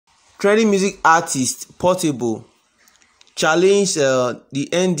Trending music artist Portable challenged the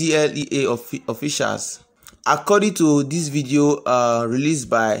NDLEA officials. According to this video released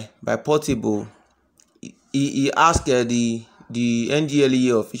by Portable, he asked the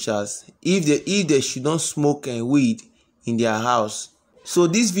NDLEA officials if they should not smoke weed in their house. So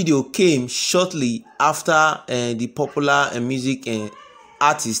this video came shortly after the popular music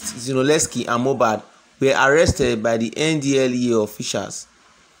artists Zinolevsky and Mohbad were arrested by the NDLEA officials.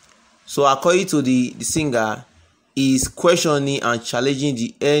 So according to the singer, he is questioning and challenging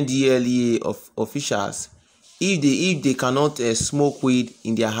the NDLEA officials if they cannot smoke weed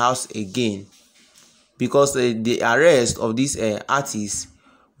in their house again, because the arrest of these artists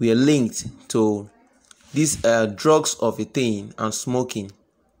were linked to these drugs of a thing and smoking.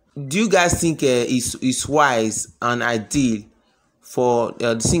 Do you guys think it's wise and ideal for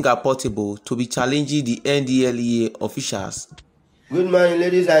the singer Portable to be challenging the NDLEA officials? Good morning,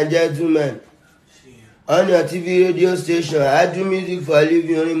 ladies and gentlemen. On your TV radio station, I do music for a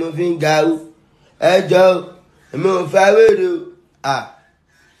living, removing gao. Hey Joe, I'm on fire.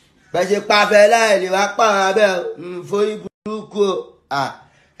 But you pop a line, you are power for you.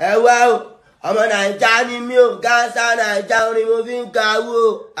 Hey, wow, I'm on a Johnny Milk, gas and a down removing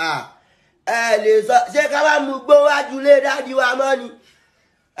gao. Hey, say, come on, Mubo, I do lay that you are money.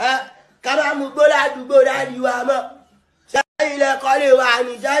 Come on, Mubo, I do go that you are money. Ilẹ̀ kọ́lé wa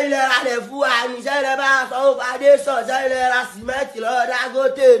ní sẹ́ ilẹ̀ ralẹ̀ fún wa ní sẹ́ ilẹ̀ bá sanwó fàdé sàn sẹ́ ilẹ̀ ra sìmẹ́ǹtì lọ́wọ́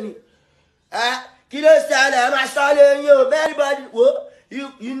Dangote ni. Kí ló ṣẹlẹ̀ máa sọ́lé yín o, everybody wo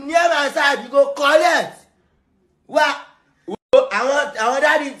you never side you go collect. Wá wo àwọn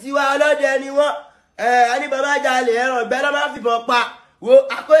dáàdi tiwa ọlọ́dẹ ni wọ́n ẹni bàbá jalè ẹran ìgbẹ́ lọ́ máa fìbọn pa wo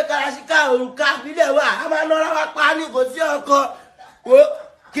àkóyè karasíkà òrùka nílẹ̀ wa a máa nọ́ra wa pa ní kò sí ọkọ wo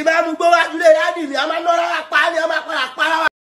kí bá mú gbówájú lé dáàdi mi a máa nọ́ra wa pa ní ọmọ àpàlà pa wa.